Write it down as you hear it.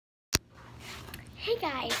Hey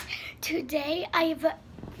guys, today I have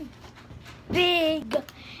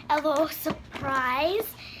a little surprise,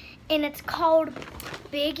 and it's called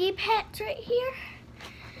Biggie Pets right here.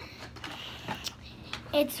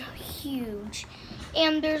 It's huge,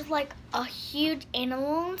 and there's like a huge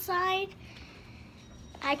animal inside.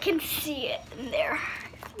 I can see it in there.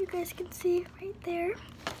 You guys can see right there.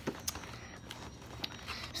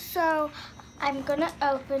 So I'm gonna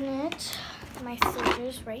open it. My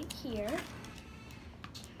scissors right here.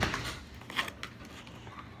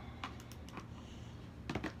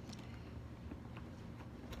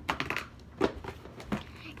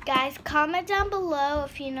 Guys, comment down below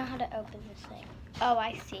if you know how to open this thing. Oh,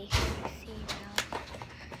 I see. I see now.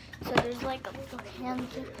 So there's like a little hand,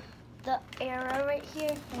 the arrow right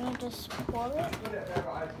here, and you just pull it.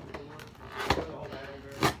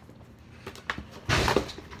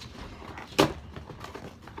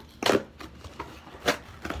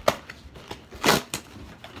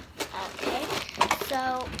 Okay,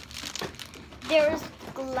 so there's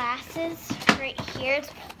glasses right here.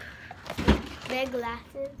 Big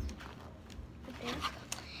glasses.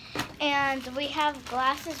 And we have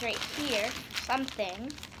glasses right here,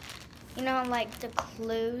 something. You know, like the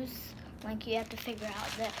clues, like you have to figure out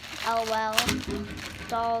the LOL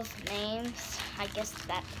dolls' names. I guess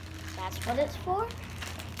that's what it's for.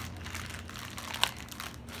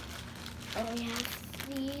 And we have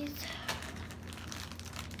these.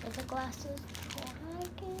 What the glasses for, I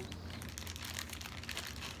guess.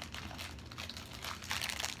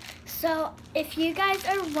 So, if you guys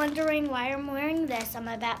are wondering why I'm wearing this, I'm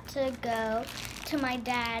about to go to my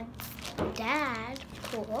dad's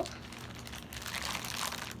pool.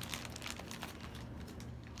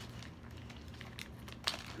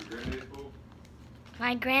 Your granddaddy's pool?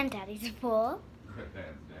 My granddaddy's pool.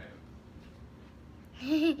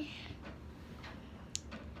 Damn.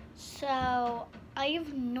 So, I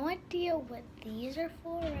have no idea what these are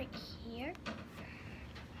for right here.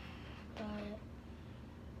 But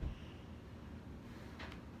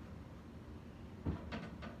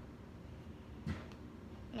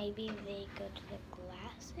maybe they go to the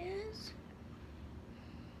glasses.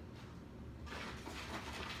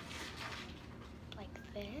 Like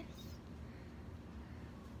this.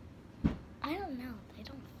 I don't know. They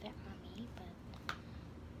don't fit on me, but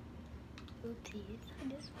oopsies. I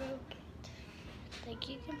just broke it. Like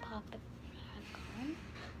you can pop it back on.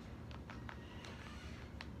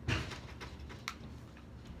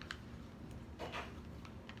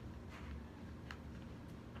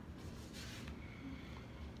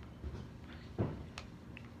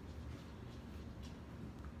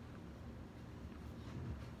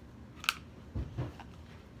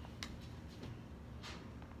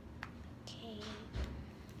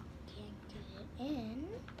 In,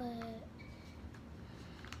 but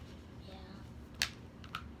yeah,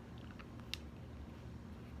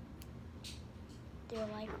 they're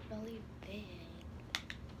like really big.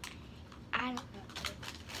 I don't know.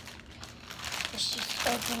 Let's just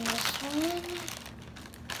open this one.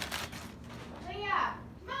 Leah,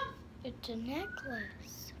 Mom. It's a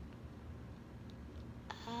necklace.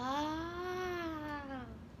 Ah,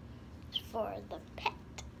 it's for the pet.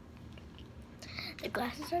 The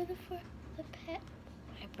glasses are for the pet.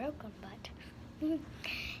 I broke them, but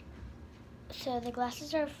so the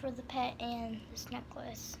glasses are for the pet and this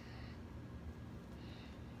necklace.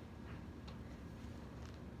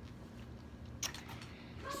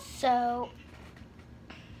 So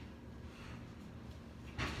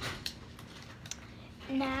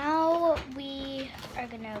now we are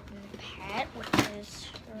gonna open the pet, which is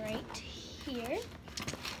right here.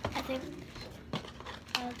 I think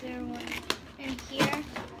other one in here.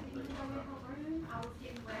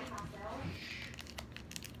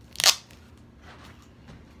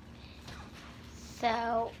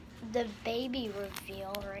 So the baby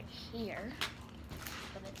reveal right here,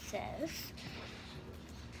 what it says.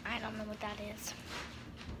 I don't know what that is.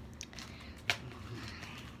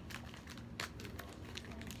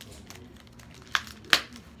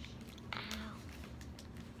 Ow.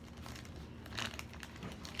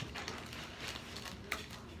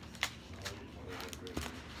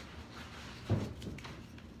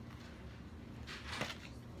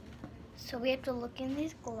 So we have to look in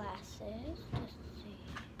these glasses to see.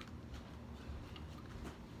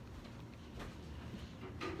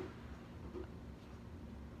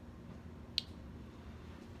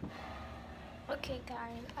 Okay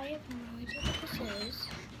guys, I have no idea what this is.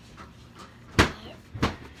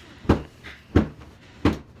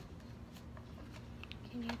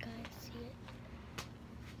 Can you guys see it?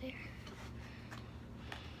 There.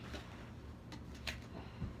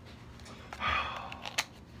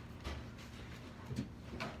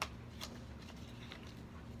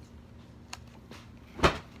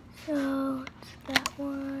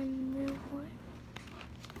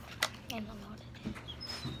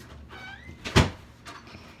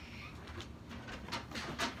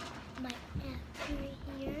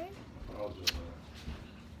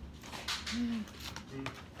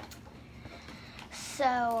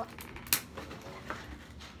 So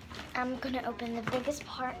I'm gonna open the biggest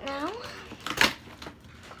part now.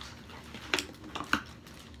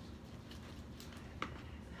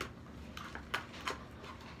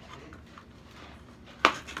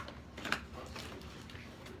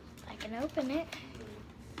 I can open it.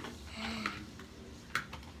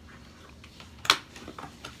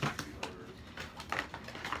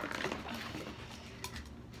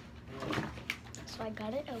 So I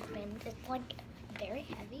got it opened. It's like very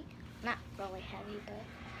heavy. Not really heavy, but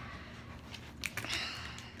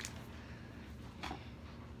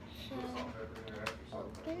so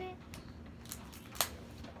open it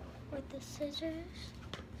with the scissors.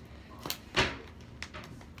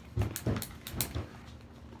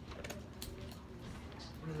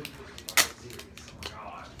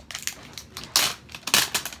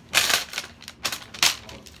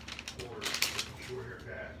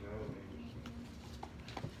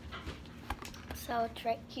 So it's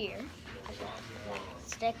right here.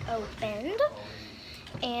 Stick opened.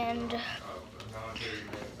 And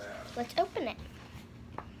let's open it.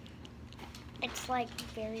 It's like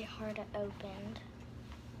very hard to open.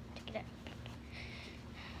 To get it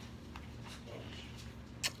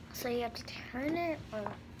open. So you have to turn it or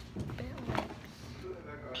open it like.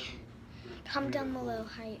 Comment down below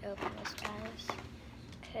how you open this, guys.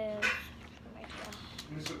 Cause oh my gosh.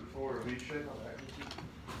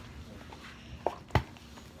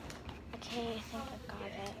 Okay, I think I got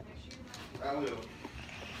it. I will.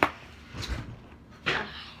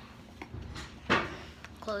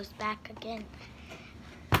 Close back again.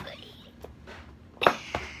 I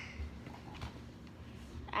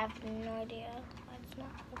have no idea why it's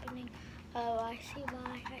not opening. Oh, I see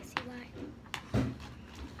why. I see why.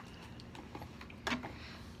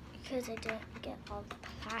 Because I didn't get all the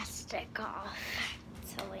plastic off.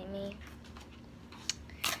 Silly me.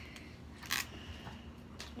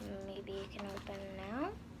 Maybe you can open now.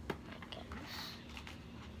 I guess.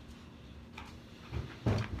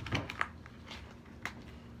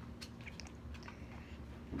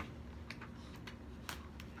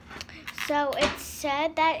 So it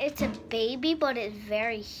said that it's a baby, but it's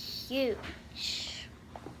very huge.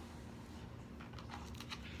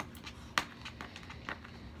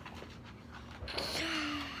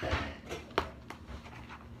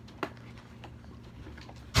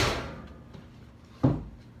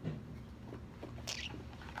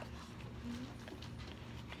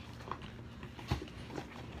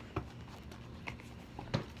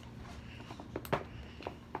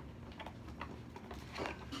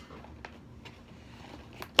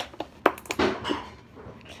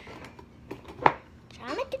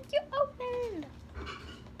 Trying to get you opened.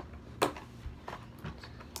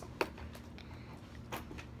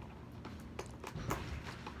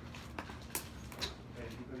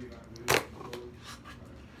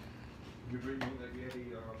 You bring me that Yeti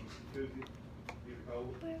koozie? Get it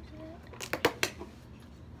cold? Where's it?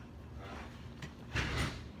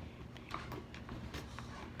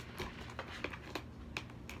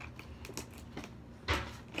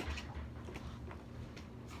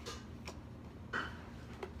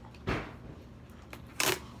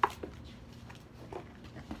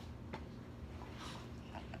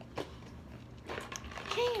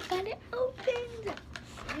 Okay, I got it opened.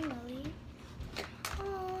 Finally.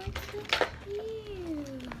 Oh, it's so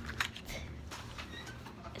cute.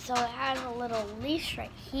 So it has a little leash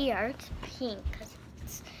right here. It's pink because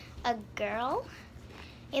it's a girl.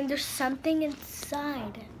 And there's something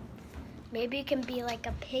inside. Maybe it can be like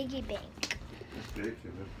a piggy bank.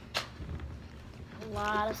 A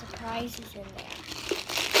lot of surprises in there.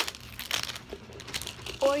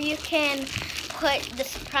 Or you can put the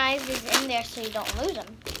surprises in there so you don't lose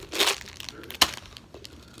them. There's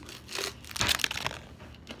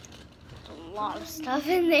a lot of stuff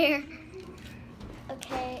in there.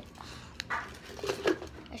 Okay,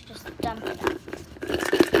 let's just dump it up.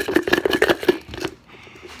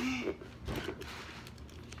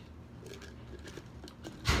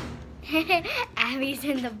 Abby's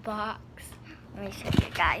in the box. Let me show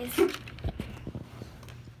you guys.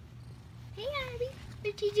 Hey Abby,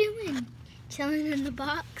 what you doing? Chilling in the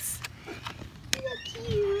box. So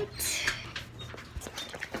cute.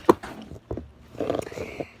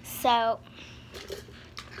 So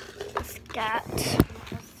it's got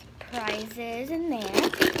prizes in there.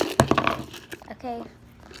 Okay,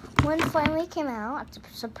 one finally came out. It's a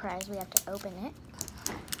surprise. We have to open it.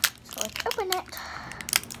 So let's open it.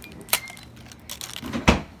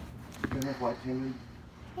 You have white Timmy?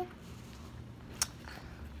 Yeah.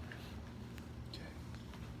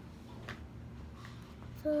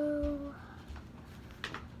 So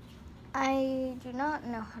I do not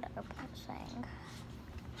know how to open this thing.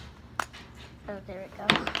 Oh, there we go.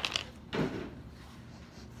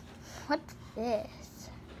 What's this?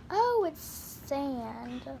 Oh, it's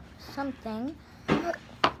sand or something.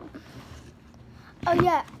 Oh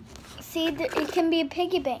yeah, see, it can be a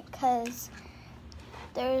piggy bank because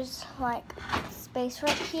there's like space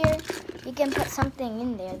right here. You can put something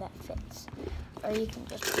in there that fits, or you can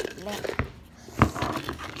just put it there.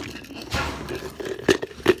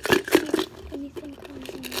 Anything comes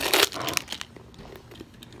in there.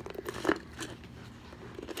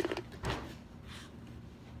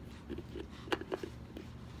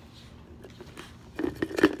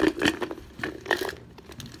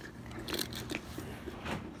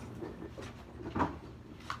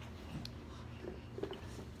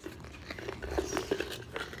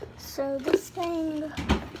 So this thing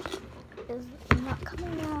is not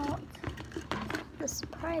coming out. The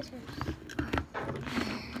surprises. Okay.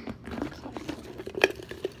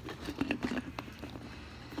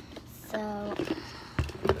 So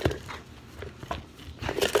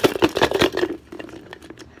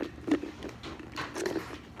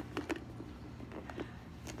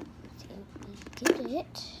we did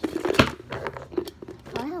it.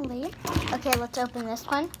 Finally. Okay, let's open this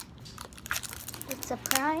one. It's a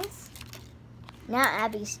surprise. Now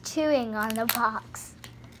Abby's chewing on the box.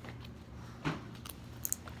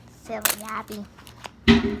 Silly Abby.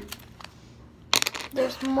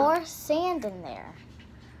 There's more sand in there.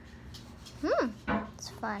 It's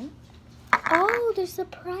fun. Oh, there's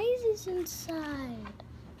surprises inside.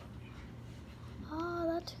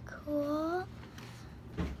 Oh, that's cool.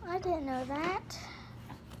 I didn't know that.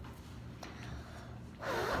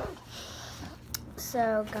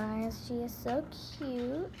 So, guys, she is so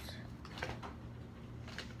cute.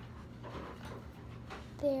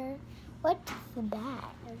 There. What's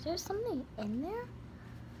that? Is there something in there?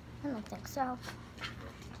 I don't think so.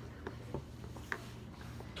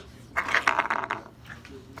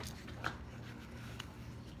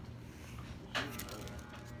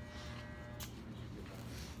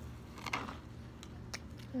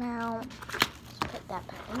 Now, let's put that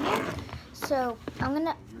back in there. So, I'm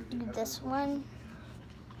gonna do this one.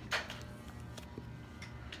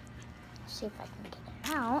 See if I can get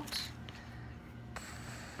it out.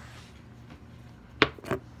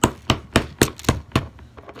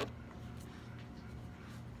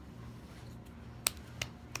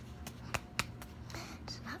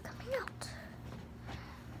 It's not coming out.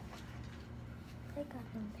 They got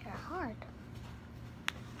in there hard.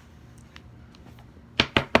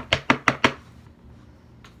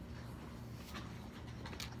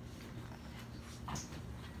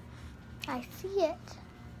 I see it.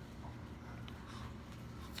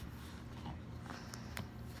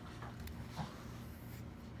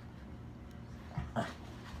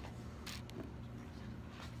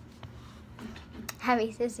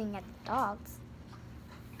 Abby's hissing at the dogs.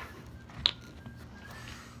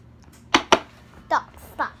 Dogs,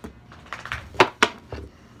 stop.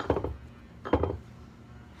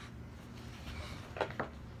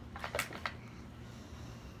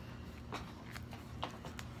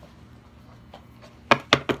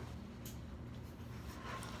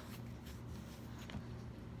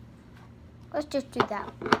 Let's just do that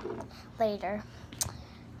later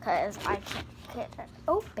because I can't get it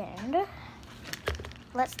opened.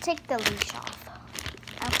 Let's take the leash off.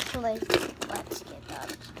 Actually, let's get the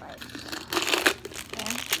other spikes.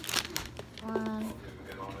 Okay. One.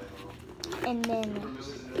 And then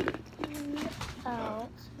out.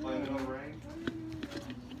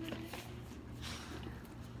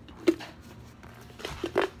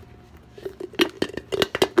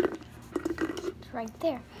 It's right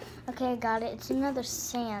there. Okay, I got it. It's another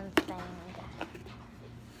sand thing.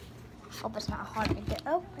 Hope it's not hard to get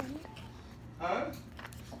open. Huh?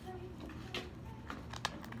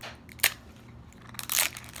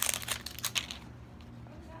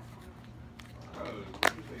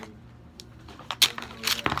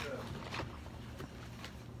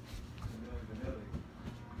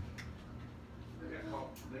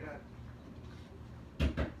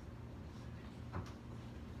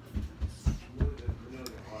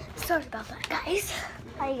 Sorry about that, guys.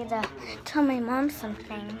 I gotta tell my mom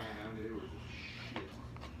something.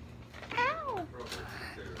 Ow!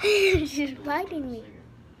 She's biting me.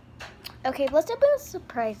 Okay, let's open the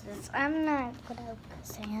surprises. I'm not gonna open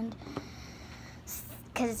sand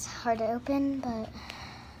because it's hard to open, but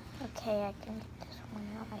okay, I can get this one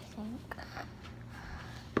out, I think.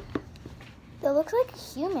 It looks like a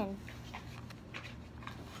human.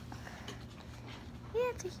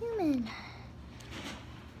 Yeah, it's a human.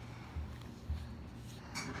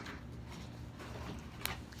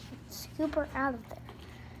 Scoop her out of there.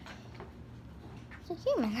 It's a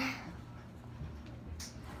human.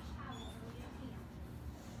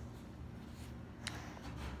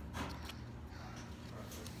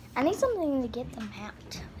 I need something to get them out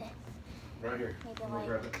of it. Right here. Maybe I'm gonna like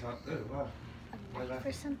grab that top. Oh, wow. a knife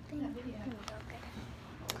or something. Here we go, good.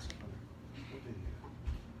 Oh, that's funny. What video?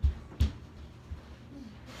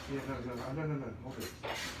 Yeah, no. Hold it.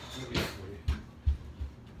 Let me get it for you.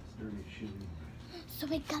 It's dirty shooting. So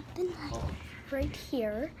I got the knife right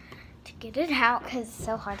here to get it out because it's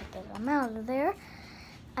so hard to get them out of there.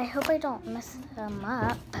 I hope I don't mess them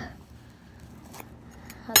up.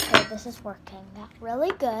 Okay, this is working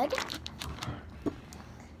really good.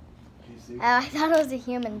 I thought it was a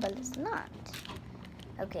human, but it's not.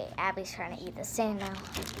 Okay, Abby's trying to eat the sand now.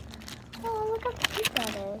 Oh, look how cute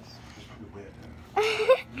that is.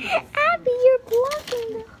 Abby, you're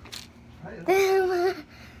blocking them.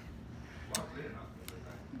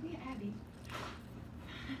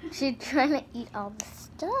 She's trying to eat all the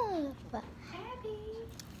stuff. Abby.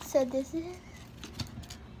 So this is...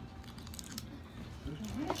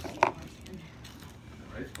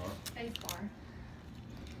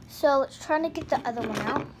 So let's try to get the other one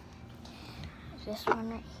out. This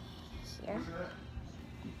one right here.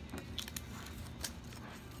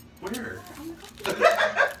 Where?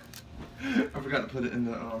 I forgot to put it in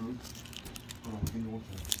the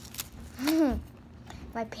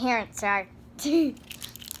My parents are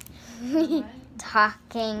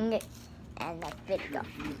talking in the video.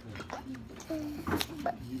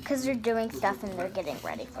 But because they're doing stuff and they're getting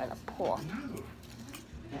ready for the pool.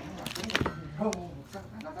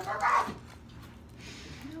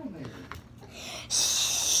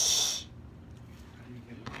 Shh.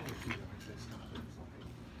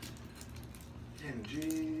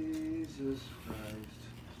 Jesus Christ.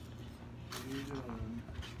 What are you doing?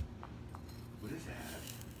 What is that?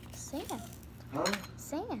 Sand. Huh?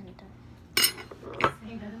 Sand.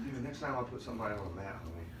 Dude, next time I'll put somebody on a mat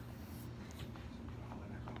on me.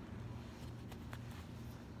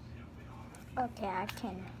 Okay, I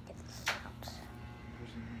can get this out.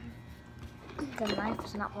 The knife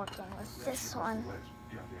is not working with this one.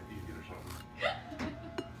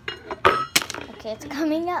 Okay, it's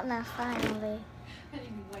coming out now finally.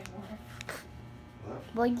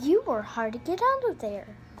 Well, you were hard to get out of there.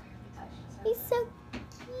 He's so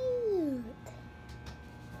cute.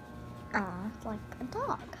 It's like a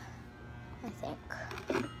dog, I think.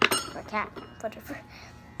 Or a cat, whatever.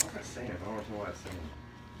 That's sand. I don't know why it's sand.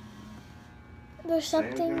 There's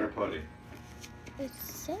something. Sand or putty? It's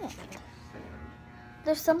sand. Sand.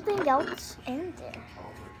 There's something else in there.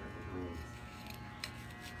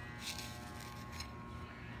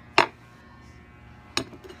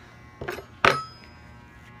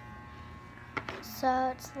 So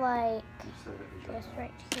it's like this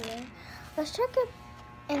right here. Let's check it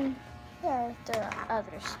in here if there are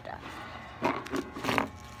other stuff.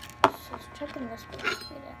 So let's check in this place.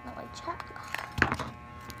 We didn't really check.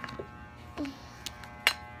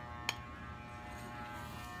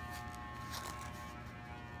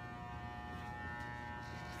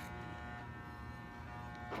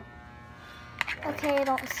 Okay, I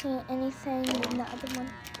don't see anything in the other one.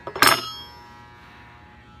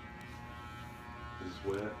 Is it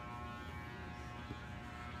wet?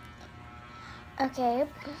 Okay,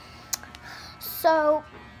 so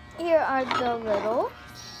here are the little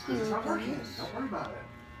It's not working. cubes Don't worry about it.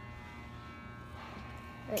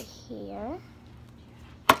 right here.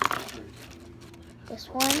 This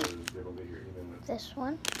one, this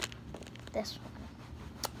one, this one.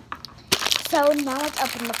 So now let's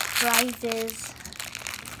open the prizes.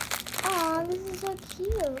 Aw, this is so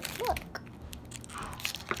cute. Look.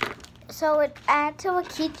 So it adds to a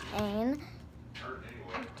keychain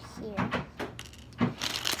right here.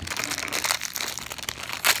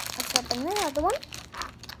 Let's open the other one.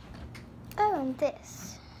 Oh, and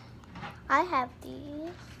this. I have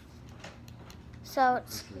these. So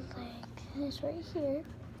it's like this right here.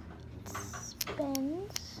 It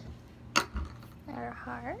spins. Their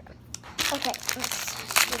heart. Okay, let's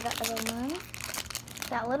do the other one.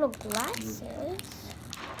 Got little glasses.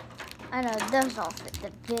 I know those don't fit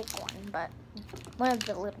the big one, but one of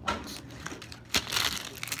the little ones.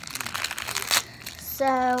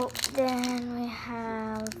 So then we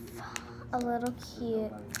have a little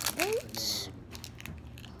cute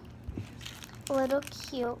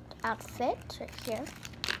outfit right here.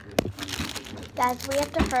 Guys, we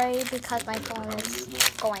have to hurry because my phone is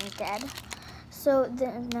going dead. So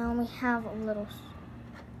then now we have a little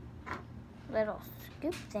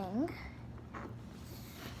scoop thing.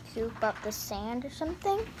 Scoop up the sand or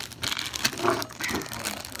something.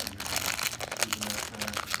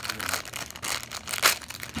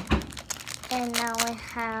 And now we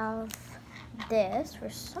have this for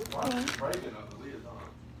something.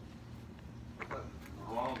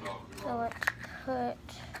 So let's put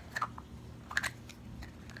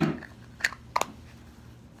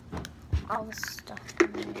all the stuff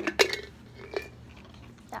in there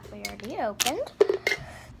that we already opened.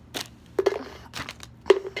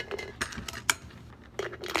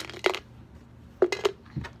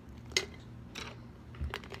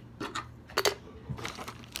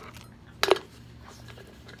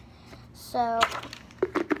 So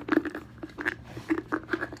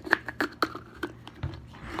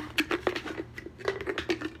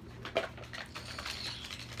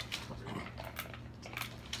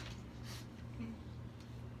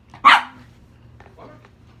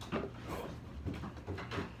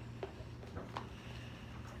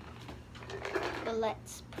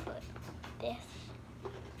let's put this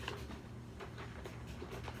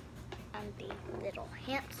on the little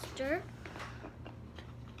hamster.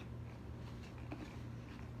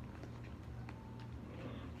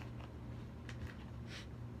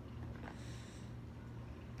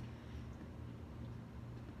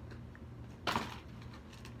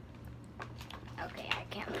 Okay, I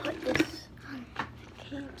can't put this on the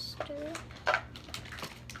hamster.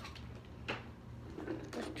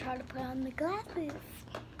 Let's try to put on the glasses.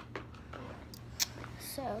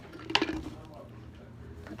 So,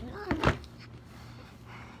 put it on.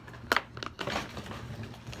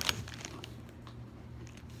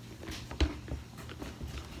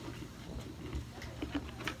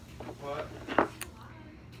 What?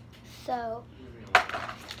 So,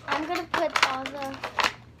 I'm gonna put all the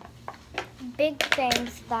big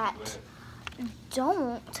things that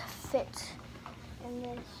don't fit in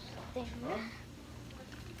this thing.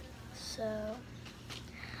 So,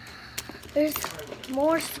 there's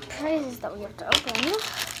more surprises that we have to open.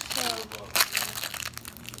 So,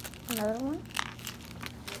 another one.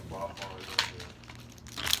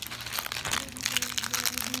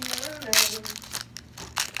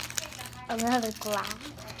 Another glass.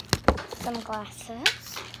 Some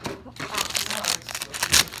glasses.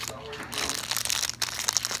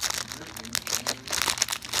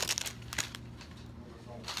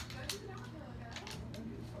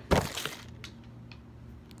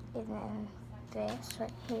 And then this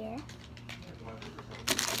right here.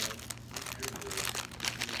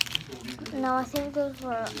 No, I think those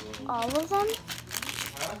were all of them.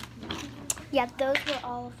 Yeah, those were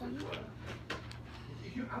all of them.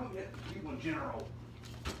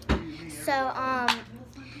 So,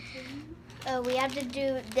 we have to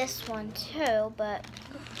do this one too, but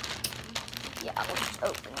yeah, let's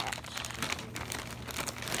open it.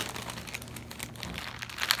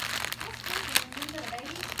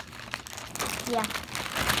 Yeah.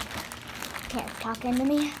 Can't talking to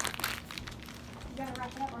me. You gotta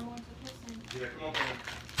wrap it up or I want to listen. Yeah, come on.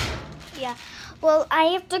 Yeah. Well, I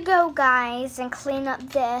have to go, guys, and clean up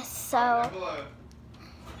this. So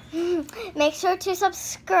make sure to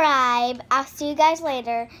subscribe. I'll see you guys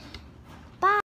later. Bye.